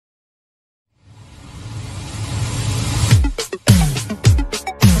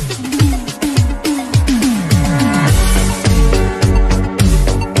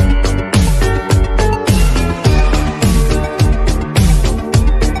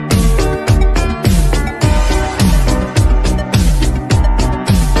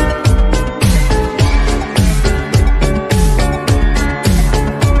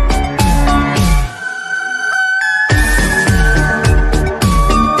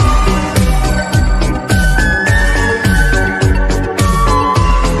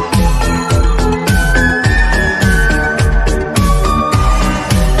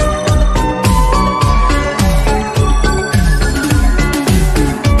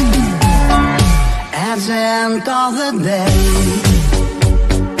end of the day,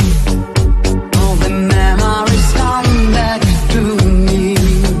 all the memories come back to me.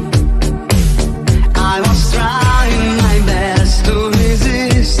 I was trying my best to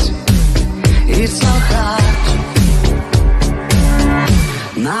resist. It's so hard,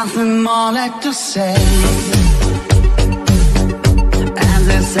 nothing more left to say. And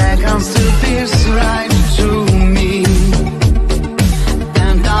the seconds still pierce right through me.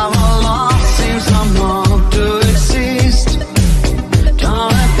 And our love seems no more to exist.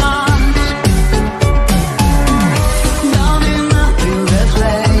 Torn apart, down in nothing but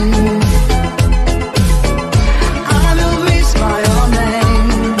flame. I will whisper your name.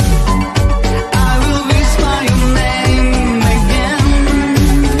 I will whisper your name again.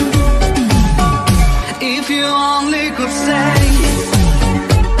 If you only could say,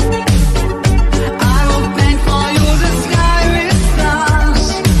 I will paint for you the sky with stars.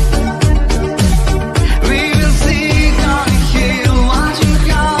 We will sit on a hill watching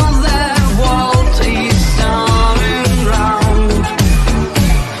how the world is turning round.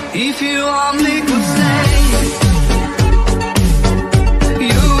 If you only could say,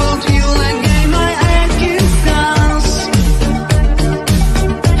 you will feel again my aching scars.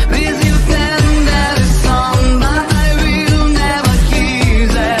 With you tender song, but I will never hear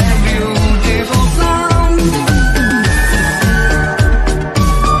that beautiful sound.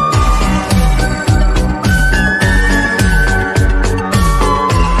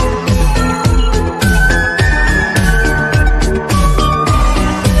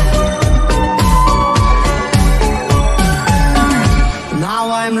 Now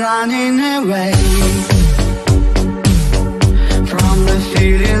I'm running away from the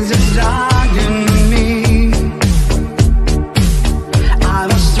feelings that's dragging me. I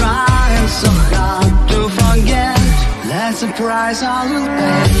was trying so hard to forget. That's the price I will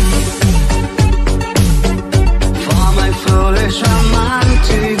pay for my foolish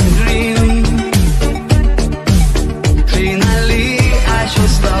romantic dream. Finally I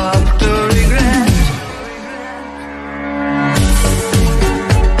should stop to regret.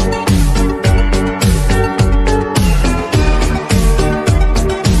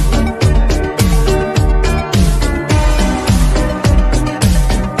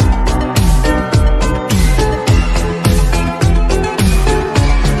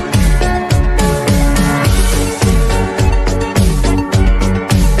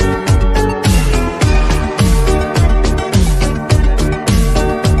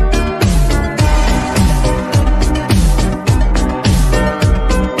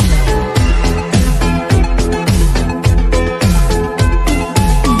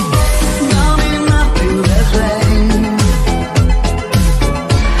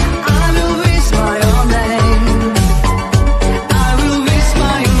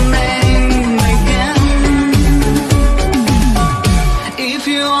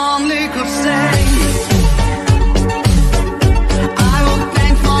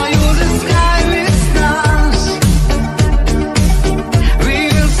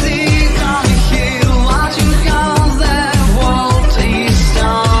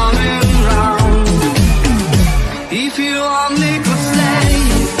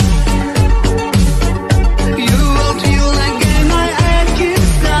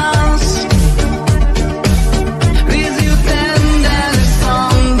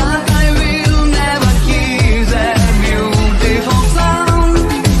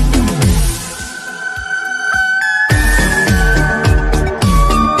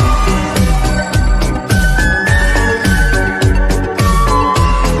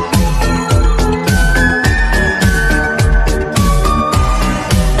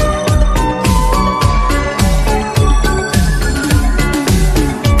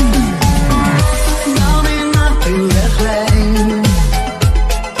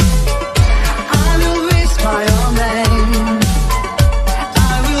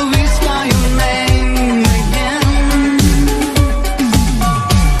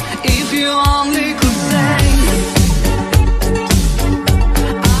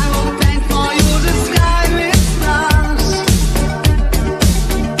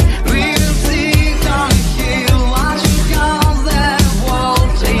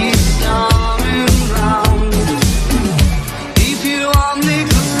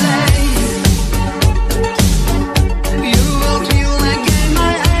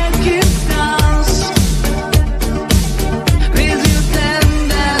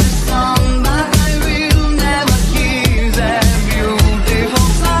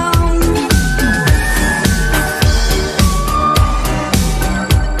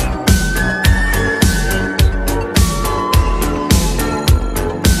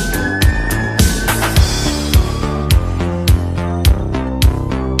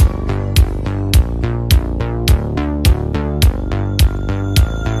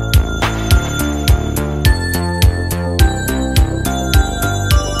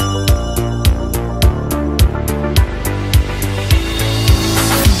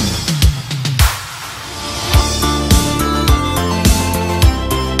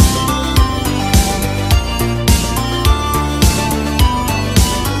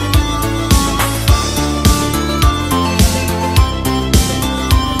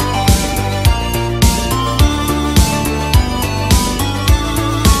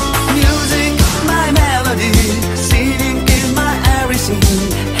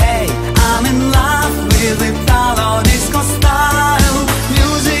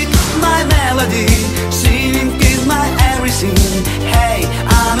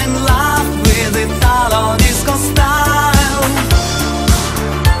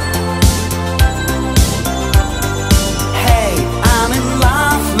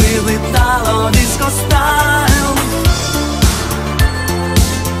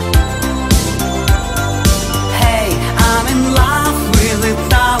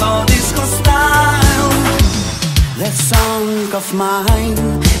 song of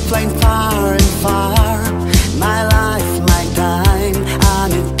mine, playing far and far. My life, my time,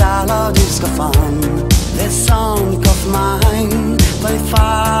 an italo-disco fun. This song of mine, playing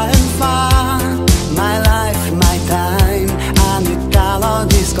far and far. My life, my time, an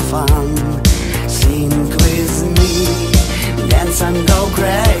italo-disco fun. Sing with me, dance and go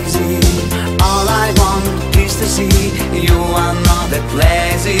crazy. All I want is to see you are not that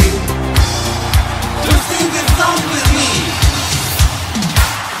lazy. To sing this song with me.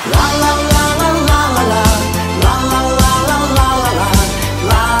 La la la la la la la. La la la la la la la.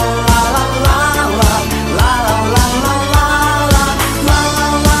 La la la la la. La la la la la la. La la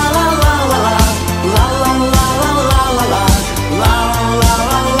la la la la. La la la la la la. La la la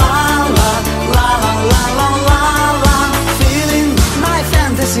la la. La la la la la la. Feeling my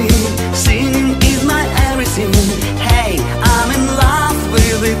fantasy, singing is my everything. Hey, I'm in love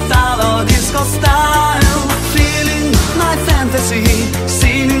with italo-disco style. Feeling my fantasy,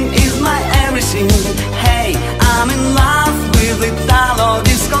 singing is my everything. Hey, I'm in love with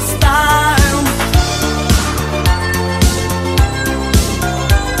italo-disco style.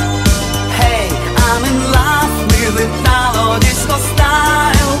 Hey, I'm in love with italo-disco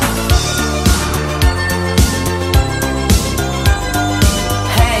style.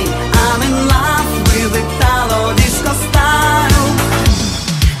 Hey, I'm in love with italo-disco style.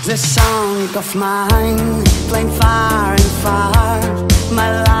 The song of mine, playing far and far. My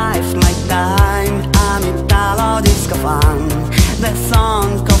life, my time, I'm italo-disco fun. The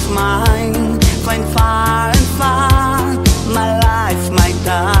song of mine, playing far and far. My life, my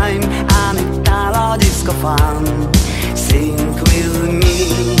time, I'm italo-disco fun. Sing with me,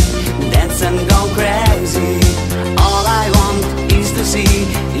 dance and go crazy. All I want is to see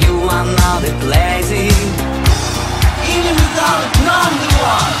you are not that lazy. Even without knowing the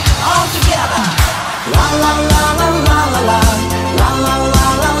one, all together. La la la la la la la. La la la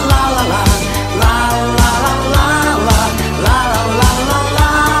la la la la. La la la la la. La la la la la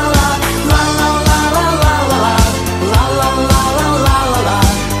la. La la la la la la. La la la la la la.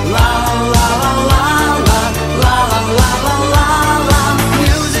 La la la la la. La la la la la la.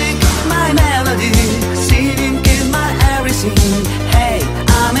 Music, my melody, singing is my everything. Hey,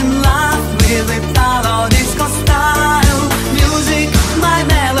 I'm in love with italo-disco style. Music, my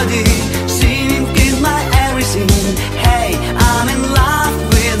melody, singing is my everything. Hey, I'm in love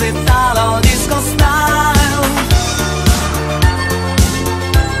with italo-disco style.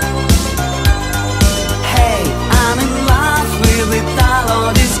 Hey, I'm in love with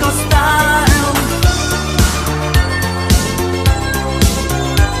italo-disco style.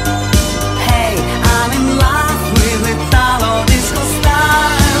 Hey, I'm in love with italo-disco style.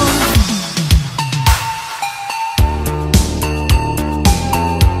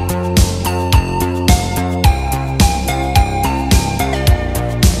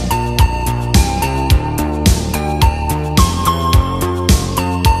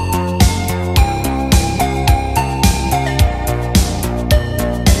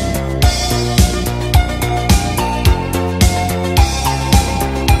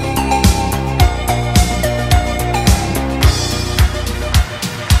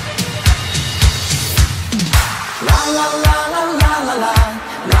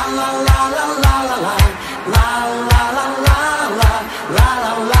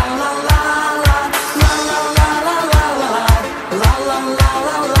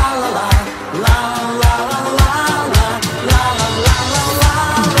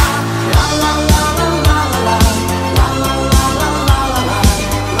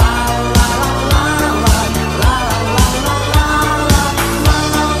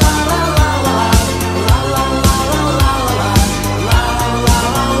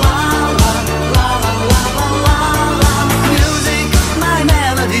 Music, my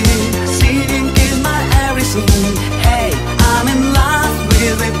melody,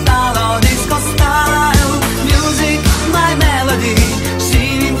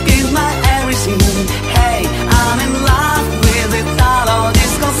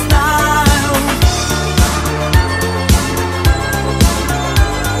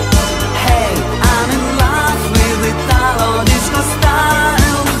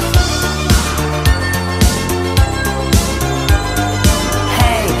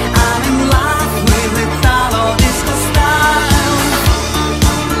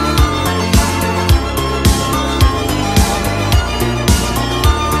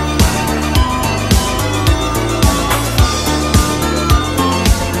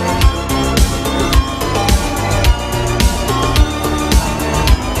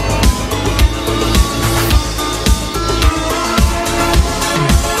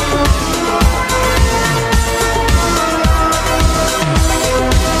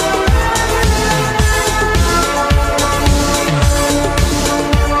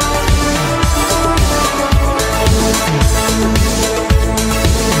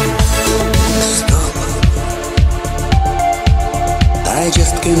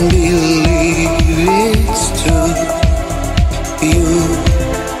 can believe it's true. You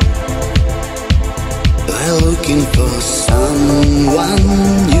are looking for someone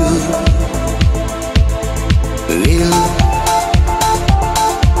new. Will he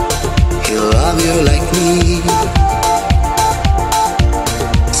love you like me?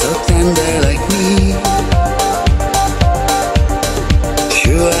 So tender like me.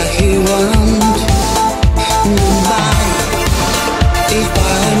 Sure he won't. Goodbye. If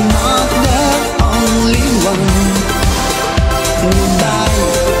I'm not the only one. Goodbye.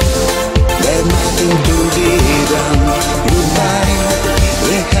 There's nothing to be done. Goodbye.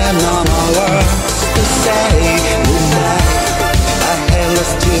 We have no more words to say. Goodbye. I have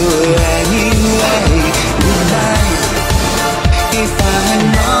lost you anyway. Goodbye. If I'm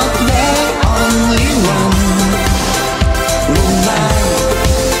not the only one. Goodbye.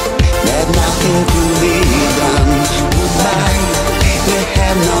 There's nothing to be done. Goodbye. We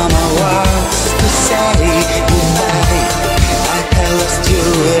have no more words to say. Goodbye. I have lost you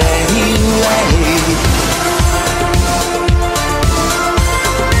anyway.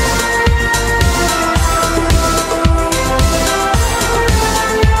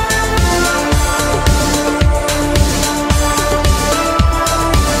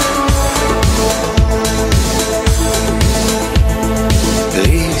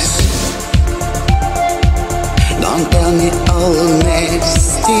 Please don't tell me all the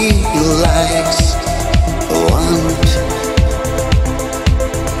nasty lies. Won't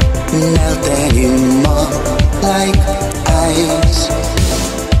melt anymore like ice.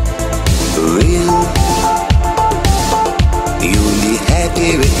 Real, you'll be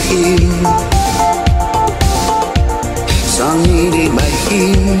happy with him. So needed by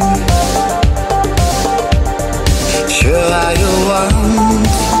him. Sure you want.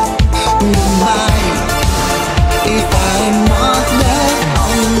 Goodbye. If I'm not the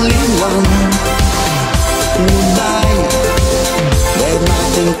only one. Goodbye. There's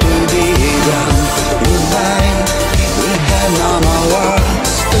nothing to be done. Goodbye. We have no more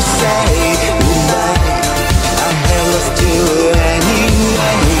words to say. Goodbye. I have lost you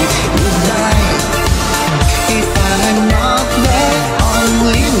anyway. Goodbye. If I'm not the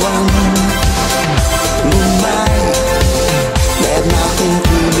only one. Goodbye. There's nothing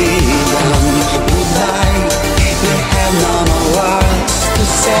to be done. Goodbye. We have no more words to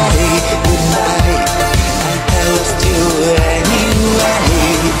say. Goodbye. I have lost you anyway.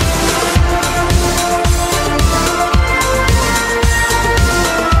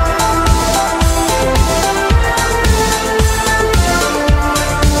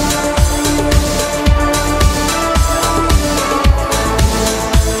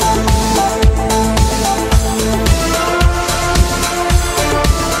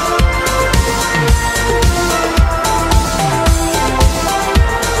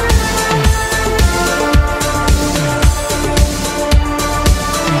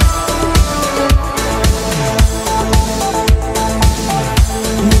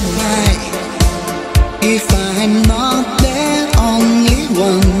 If I'm not the only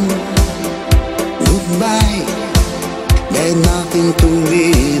one. Goodbye. There's nothing to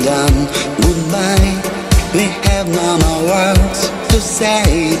be done. Goodbye. We have no more words to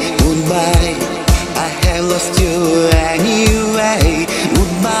say. Goodbye. I have lost you anyway.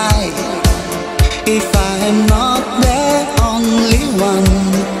 Goodbye. If I'm not the only one.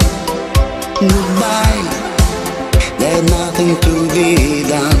 Goodbye. There's nothing to be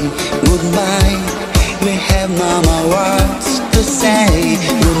done. Goodbye. We have no more words to say.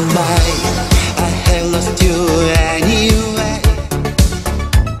 Goodbye. I have lost you anyway.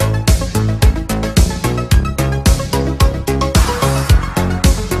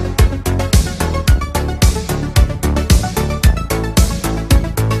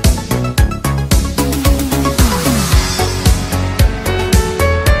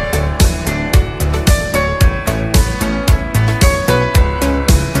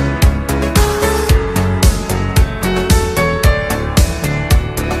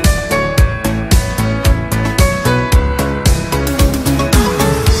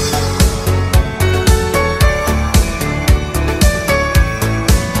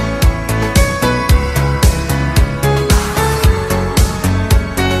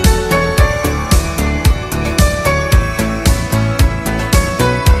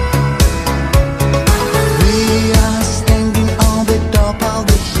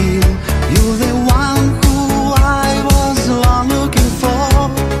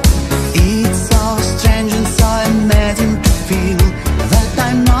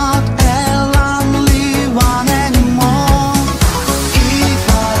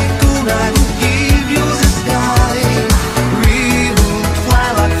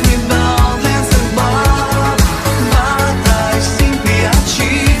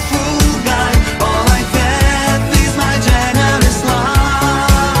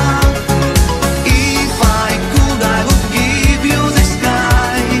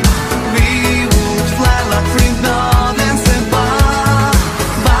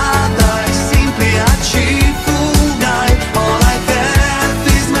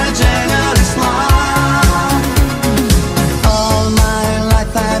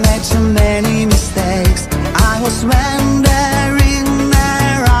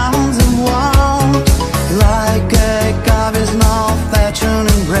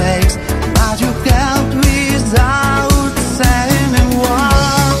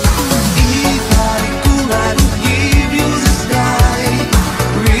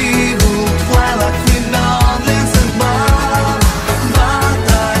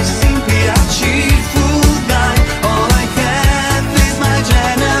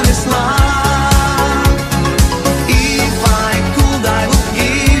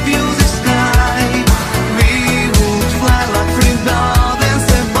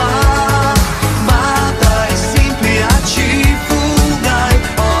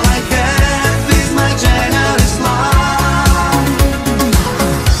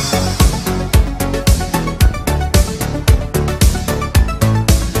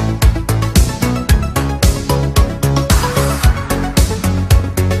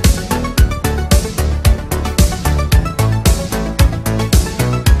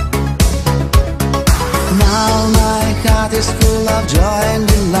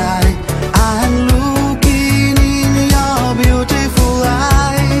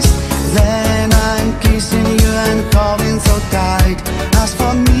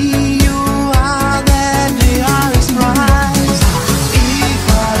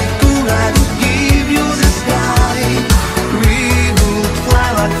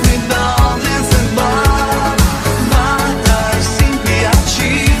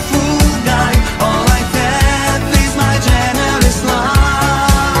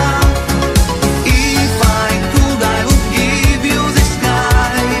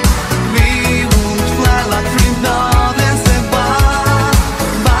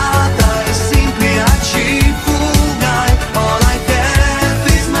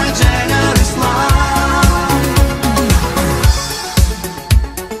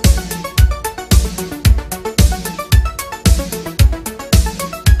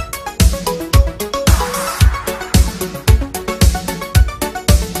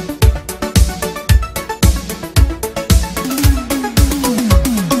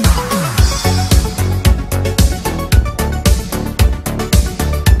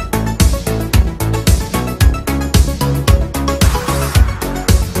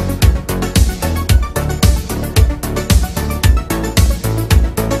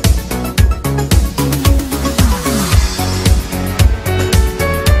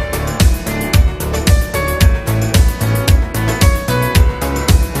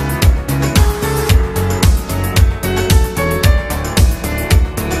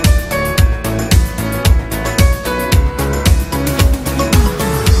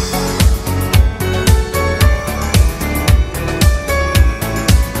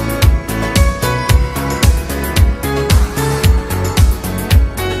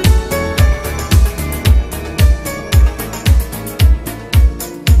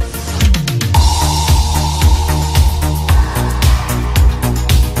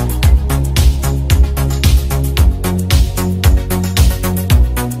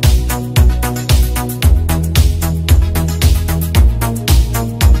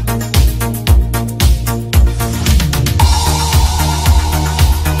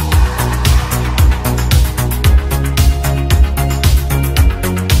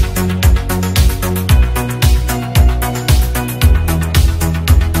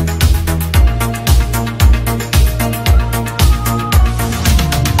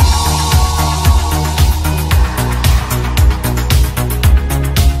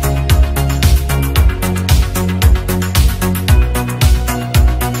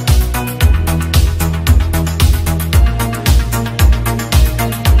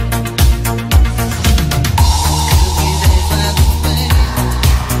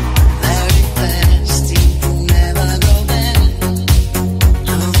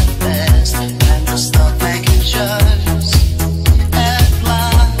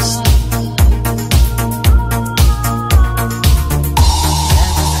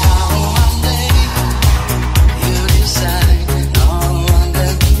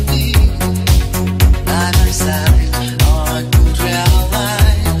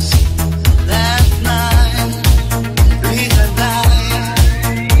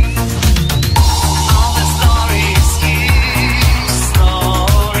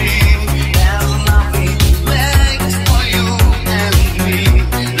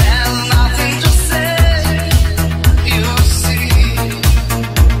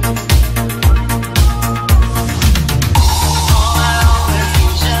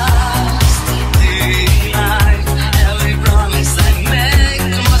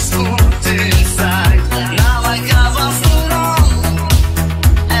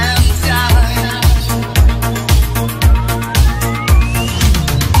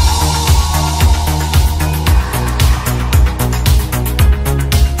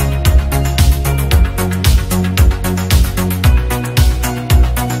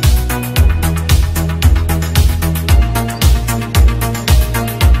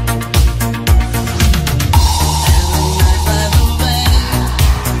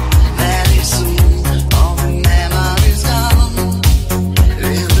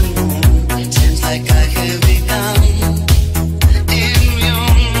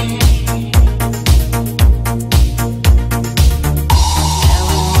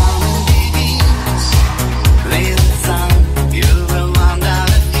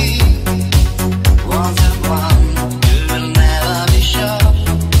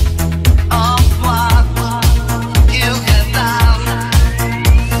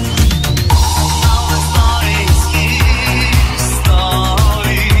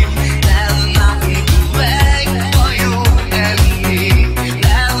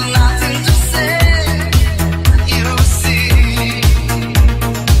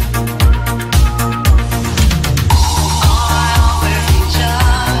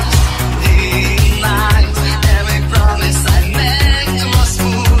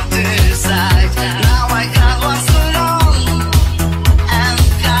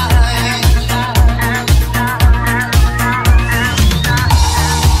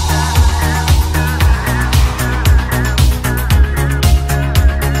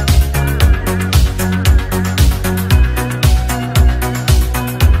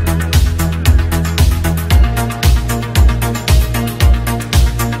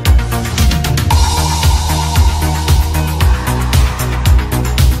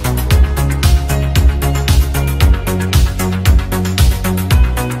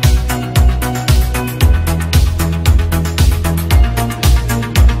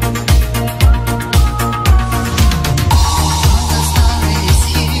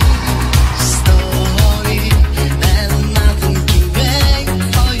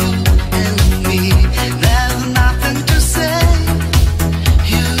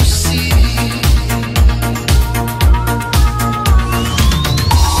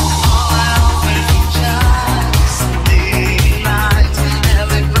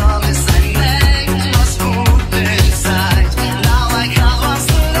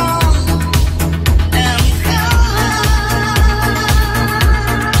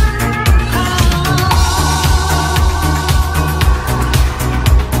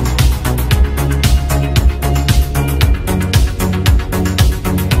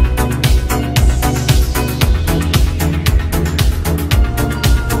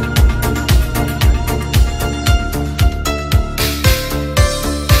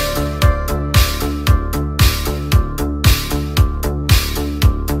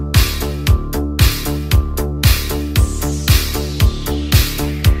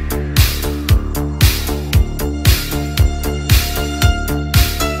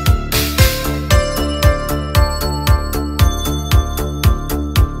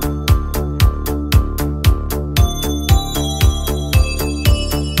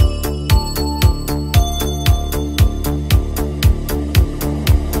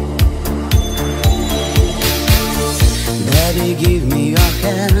 Baby, give me your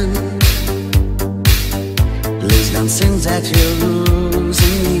hand. Please don't think that you're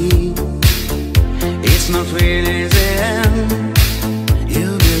losing me. It's not really the end. You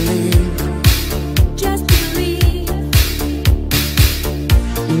believe, Just believe.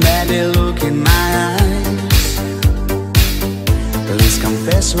 baby, look in my eyes. Please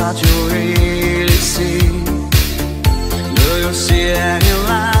confess what you really see. Do you see any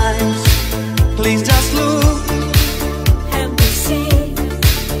lies? Please just look. And we see.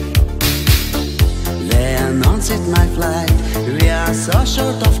 They announced my flight. We are so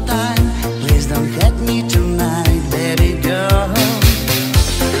short of time. Please don't hate me tonight, baby girl.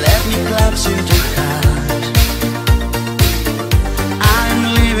 Let me collapse into heart. I'm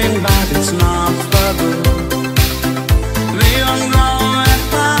leaving, but it's not for good. We won't go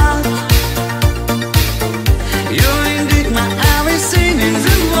apart. You're indeed my everything in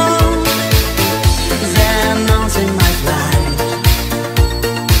the world. They're announcing my flight.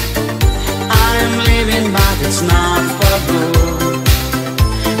 I'm leaving, but it's not for good.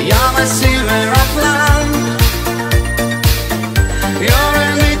 You're my silver of love. You're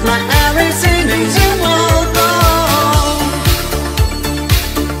indeed my everything in the world.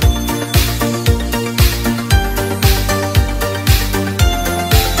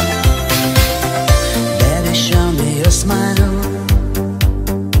 Baby, show me your smile.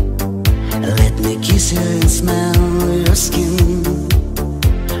 Let me kiss you and smell your skin.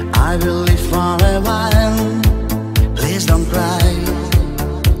 I will live for a while. Please don't cry.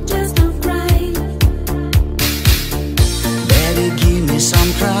 Just don't cry. Baby, give me some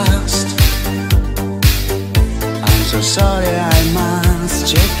trust. I'm so sorry, I must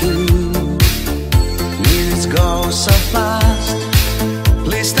check in. Minutes go so fast.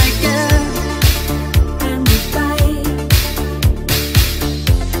 Please take care. And goodbye.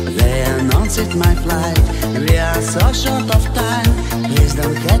 They announced my flight. We are so short of time. Please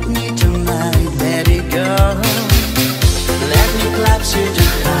don't get me tonight, baby girl. Let me collapse you to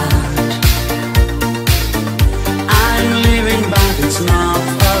heart. I'm leaving, but it's not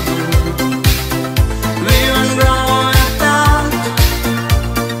for good. We won't grow apart.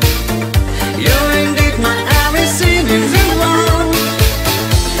 You're indeed my everything in the world.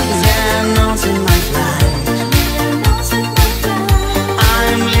 They're announcing my flight.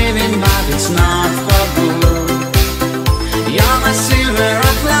 I'm leaving, but it's not for good. You're my silver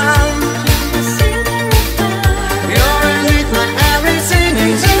of love. You're indeed my everything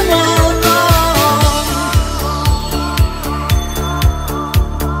in the world.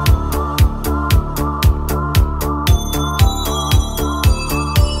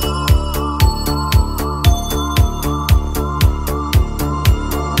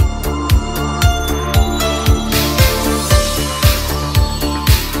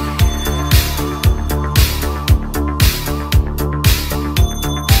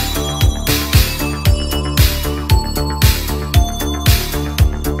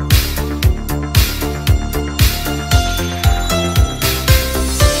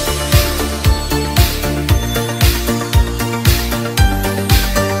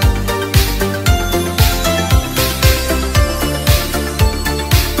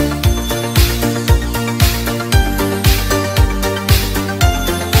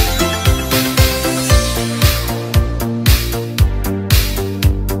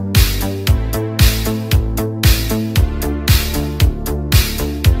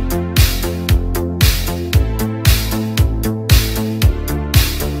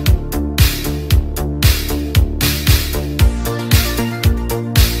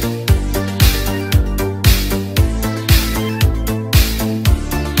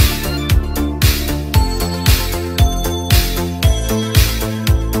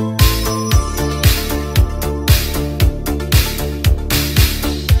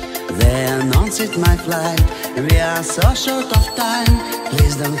 My flight. We are so short of time.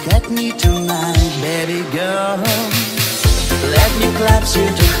 Please don't hate me tonight, baby girl. Let me collapse you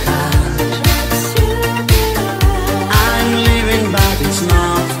to heart. I'm leaving, but it's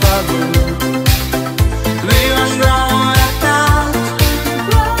not for good. We won't grow apart.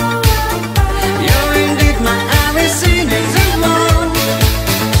 You're indeed my everything in the world.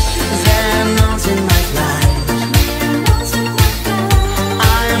 They're announcing my flight.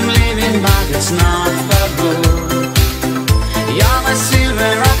 I'm leaving, but it's not for good. You're my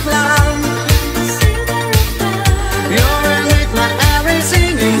silver of love. You're indeed my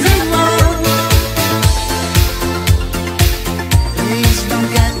everything in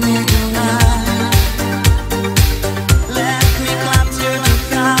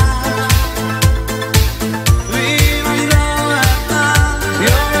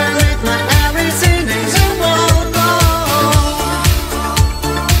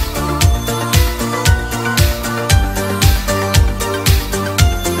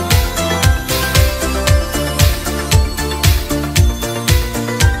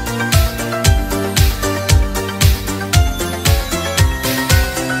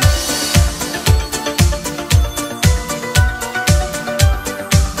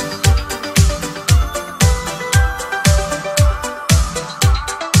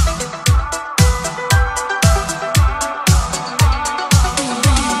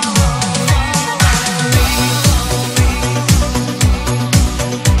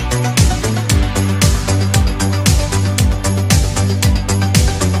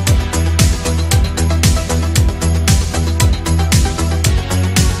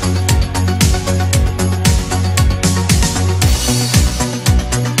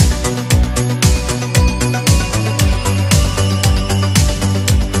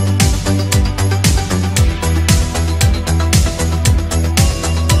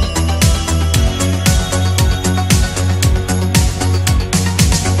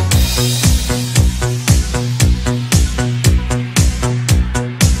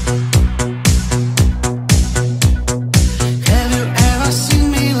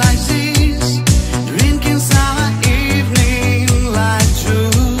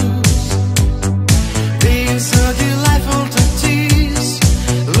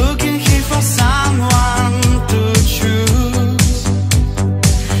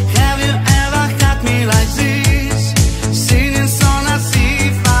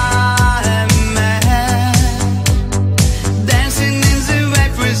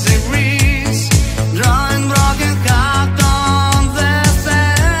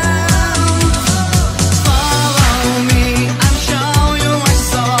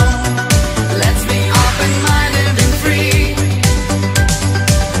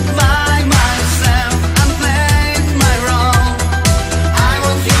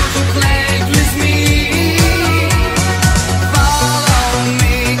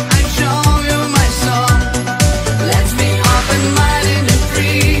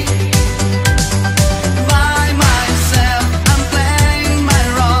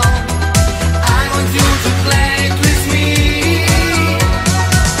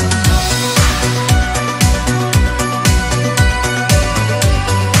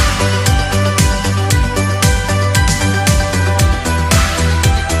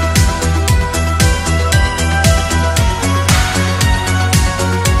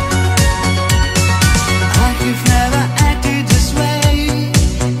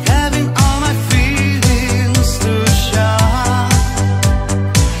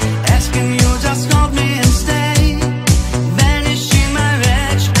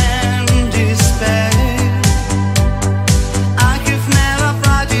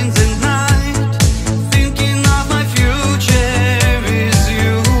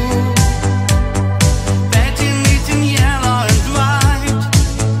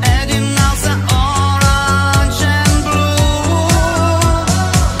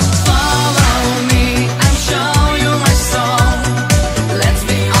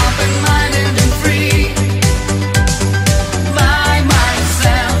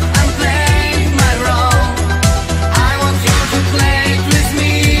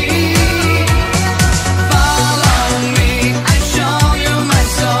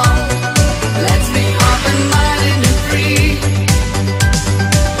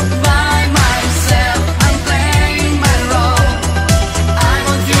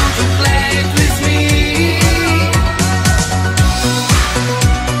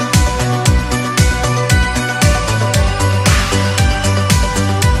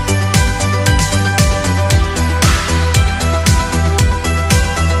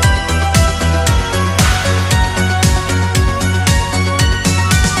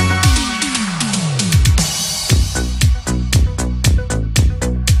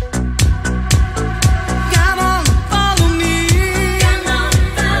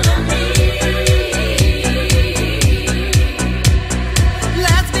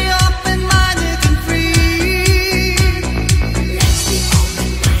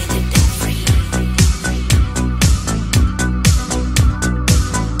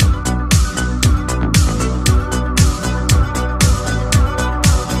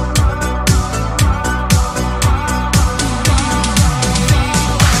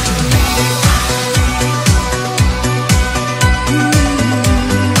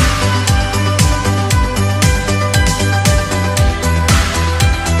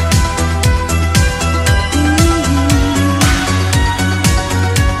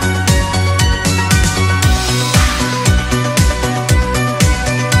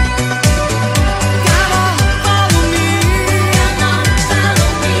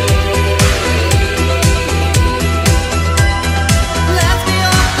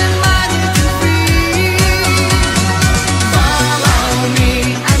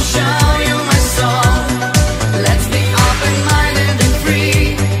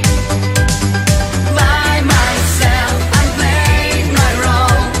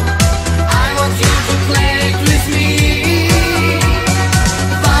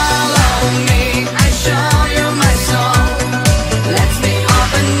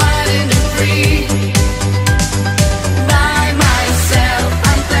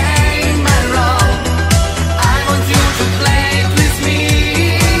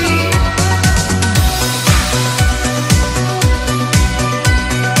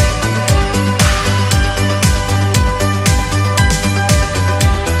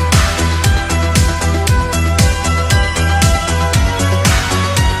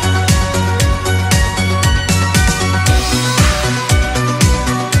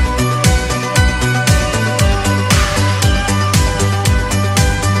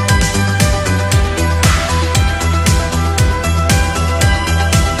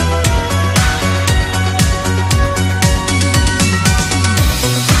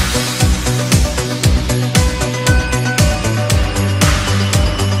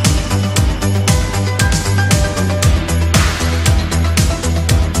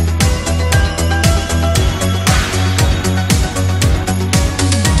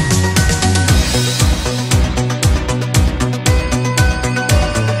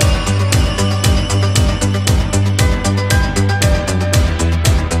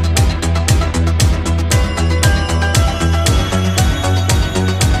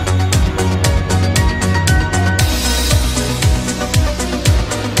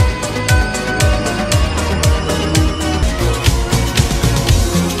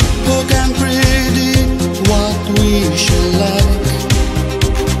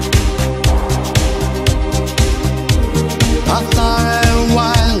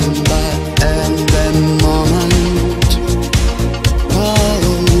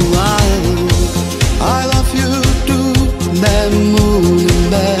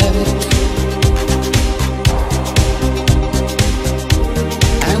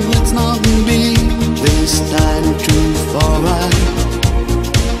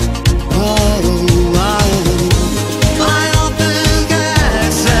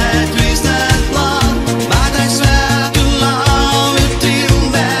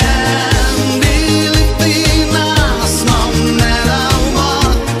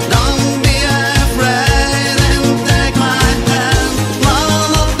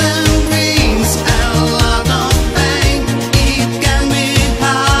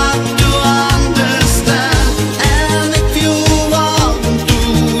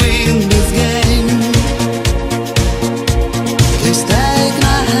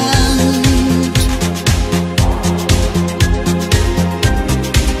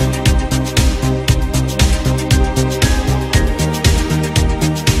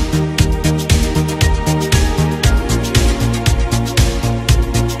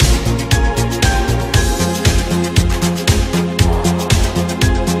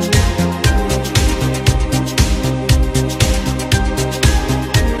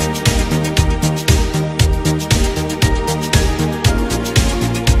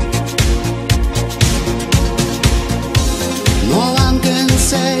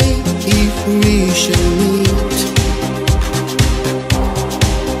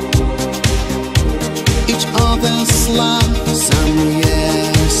this love some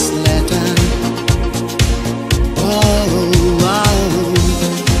years later. Oh,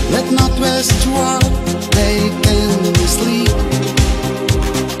 let not waste world, they can sleep.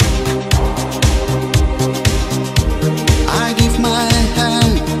 I give my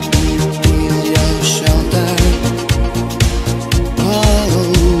hand, feel your shoulder.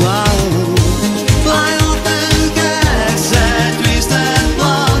 Fly off and catch that twisted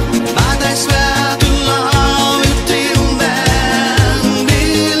blood, but I swear to love you till then.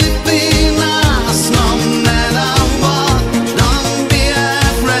 Believe in us no matter what. Don't be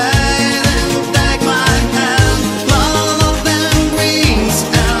afraid and take my hand. Love then brings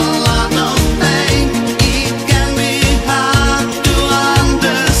a lot of pain. It can be hard to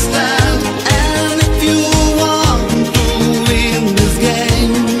understand, and if you want to win this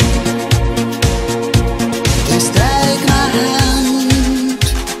game, please take my hand.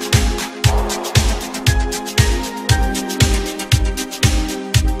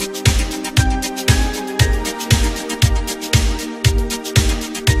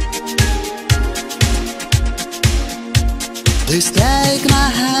 Please take my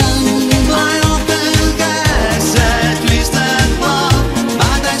hand. I often guess that twisted blood,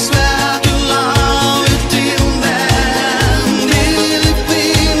 but I swear to love you till then. Believe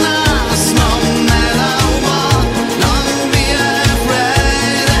in us no matter what. Don't be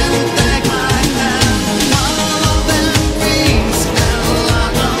afraid and take my hand. Love then brings a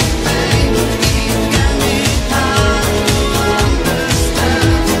lot of pain. It can be hard to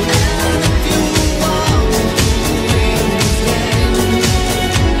understand, and if you want to win this game,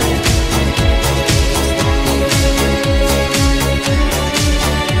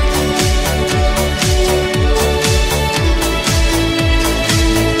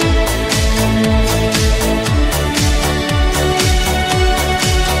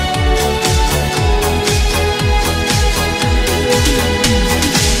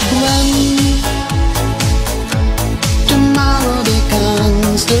 when tomorrow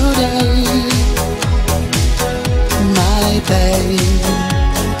becomes today, my pain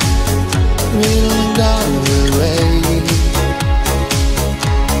will go away,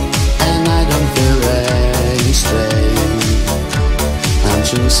 and I don't feel any strain. I'm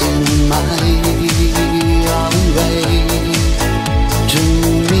choosing my own way to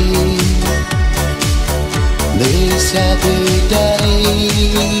me this happy day.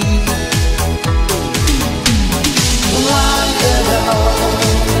 Like a dove,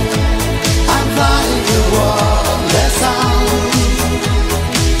 I'm flying toward the sun,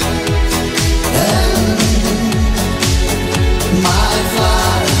 and my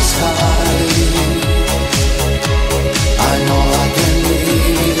flight is high. I know I can be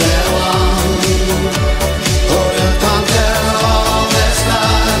the one who will conquer all the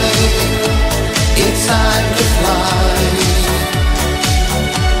sky. It's time to fly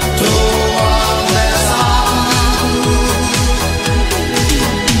toward the sun.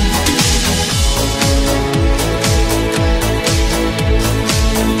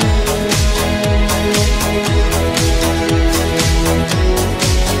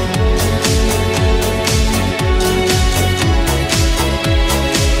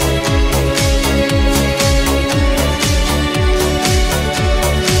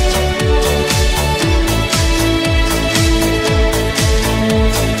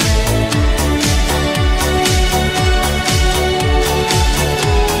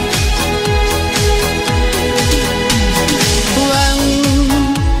 When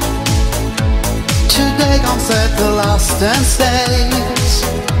today comes at the last and stays,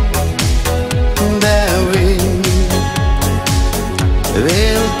 the wind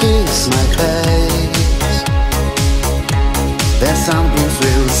will kiss my face. The sounds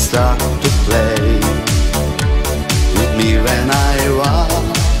will start to play with me when I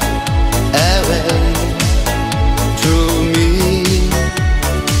walk away. Through me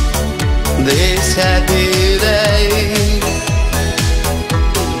this happy day.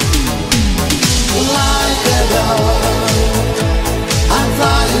 Like a dove, I'm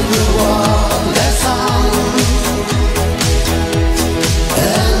flying toward the sun,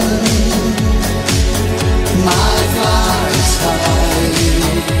 and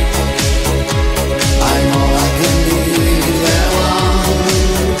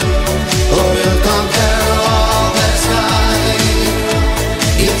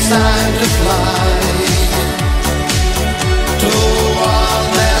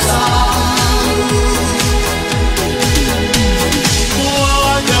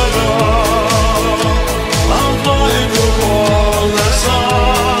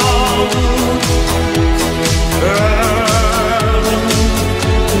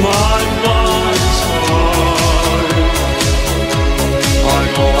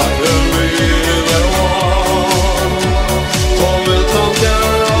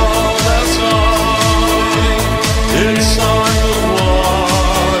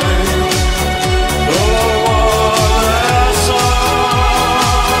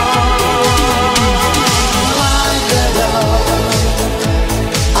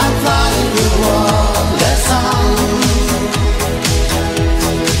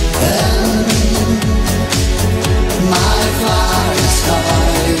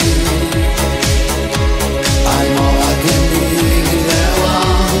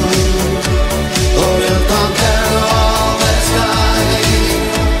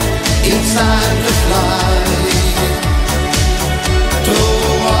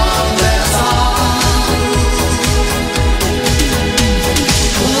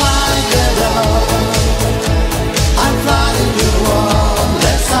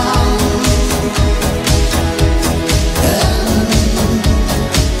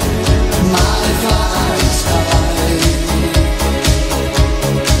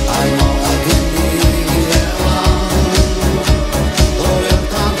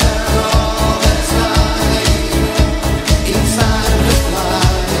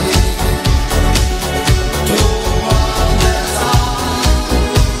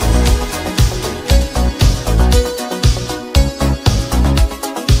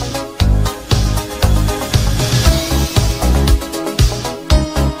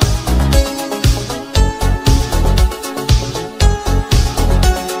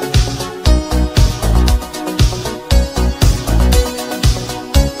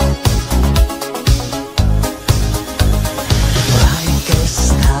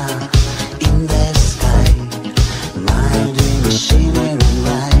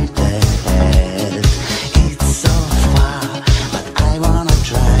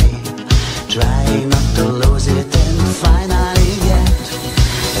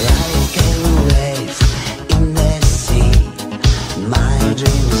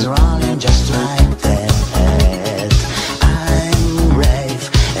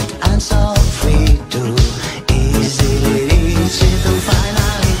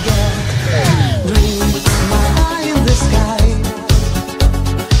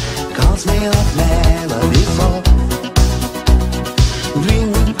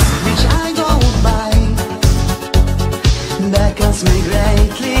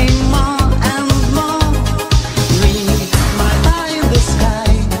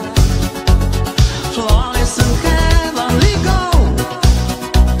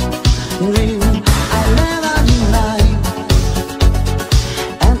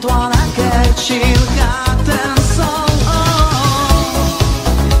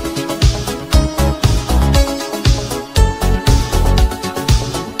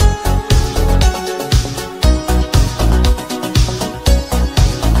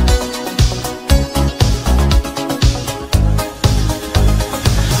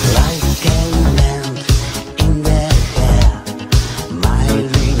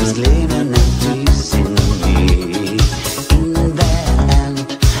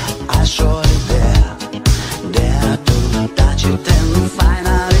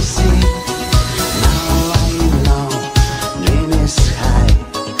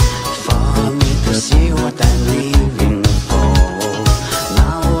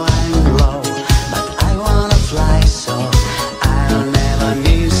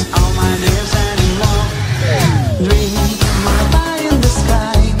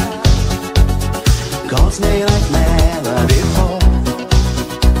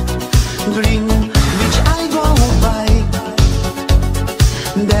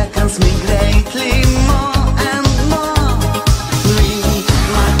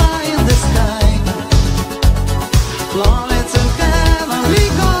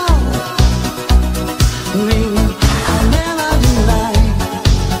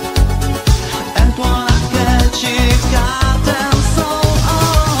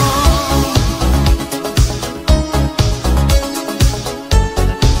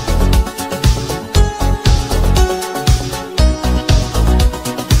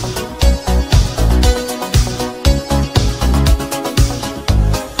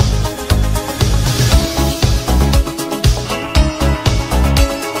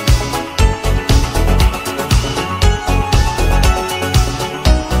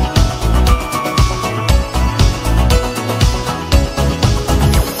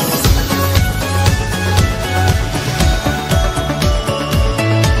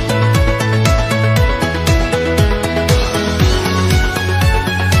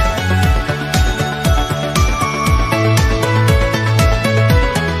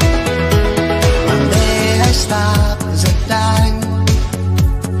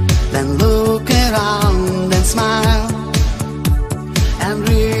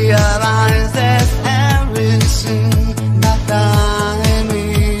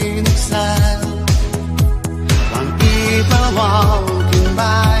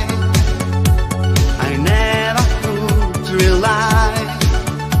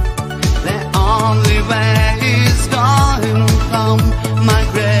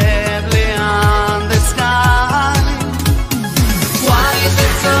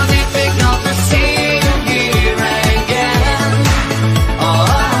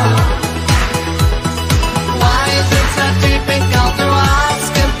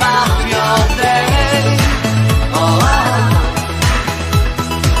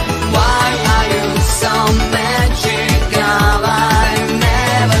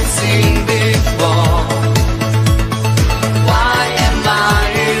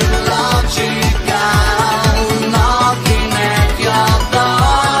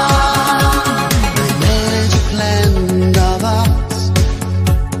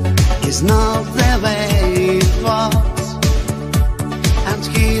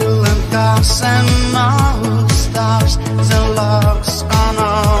scars and all the stars, the locks on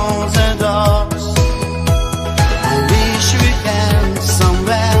all the doors. I wish we had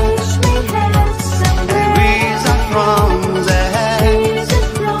somewhere. There is a from the head.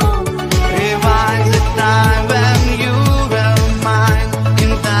 Rewind the time when you were mine.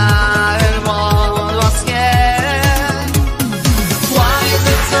 Entire world was scared. Why is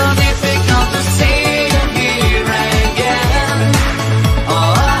it so difficult to see you here again?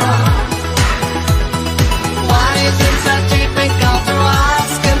 Oh, why is it so difficult to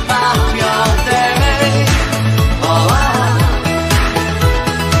ask about your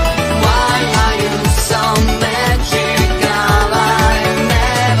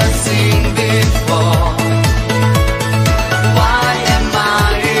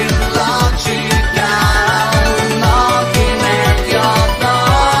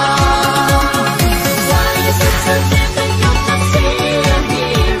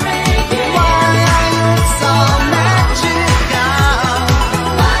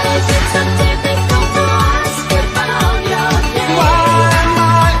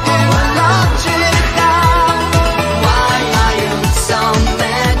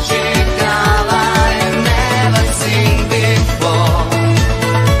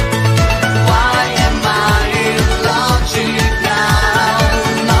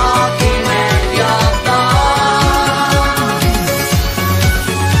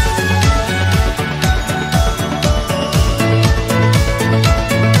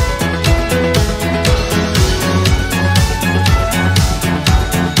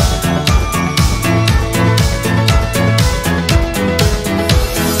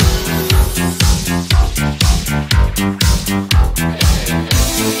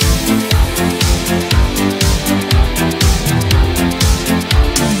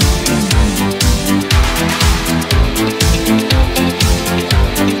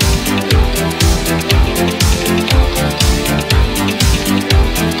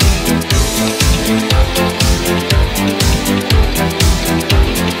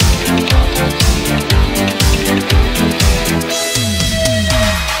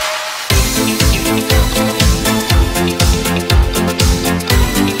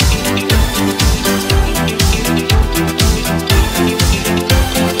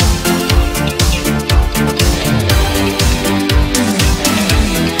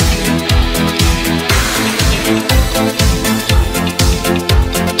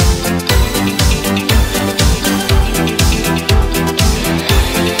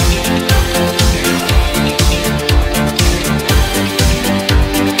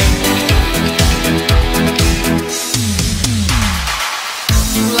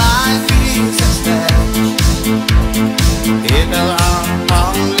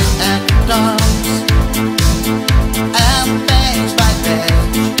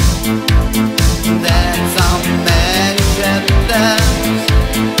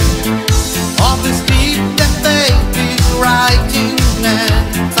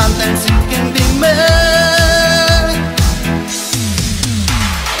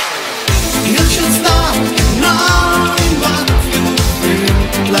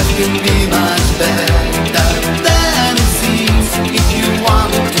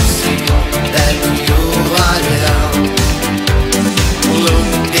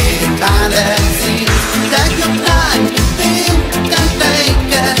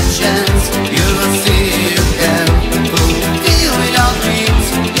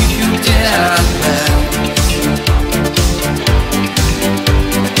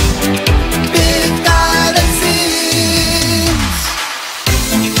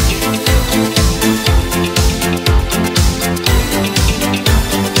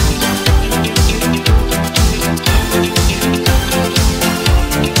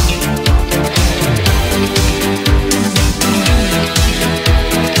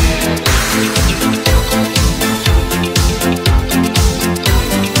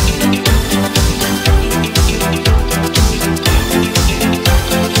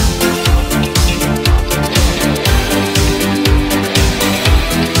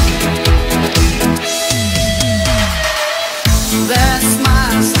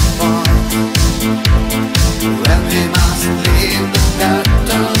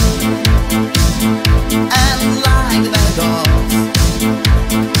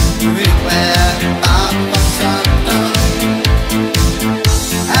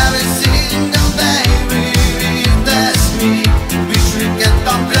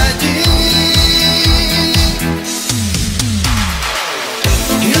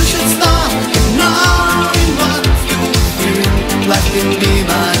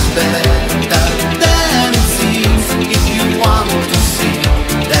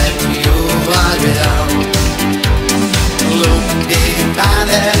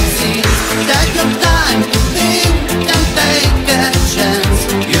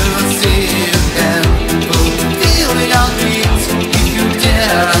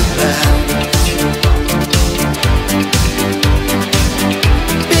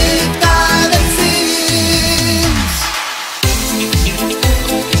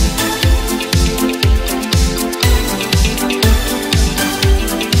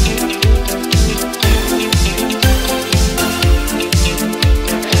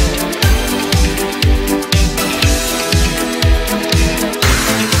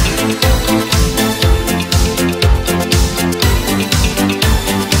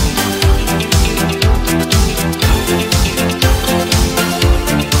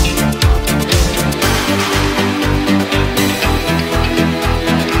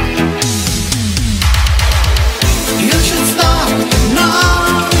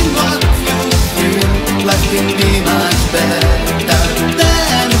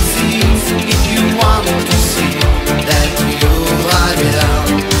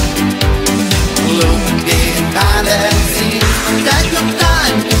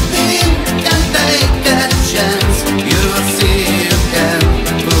time to think and take a chance.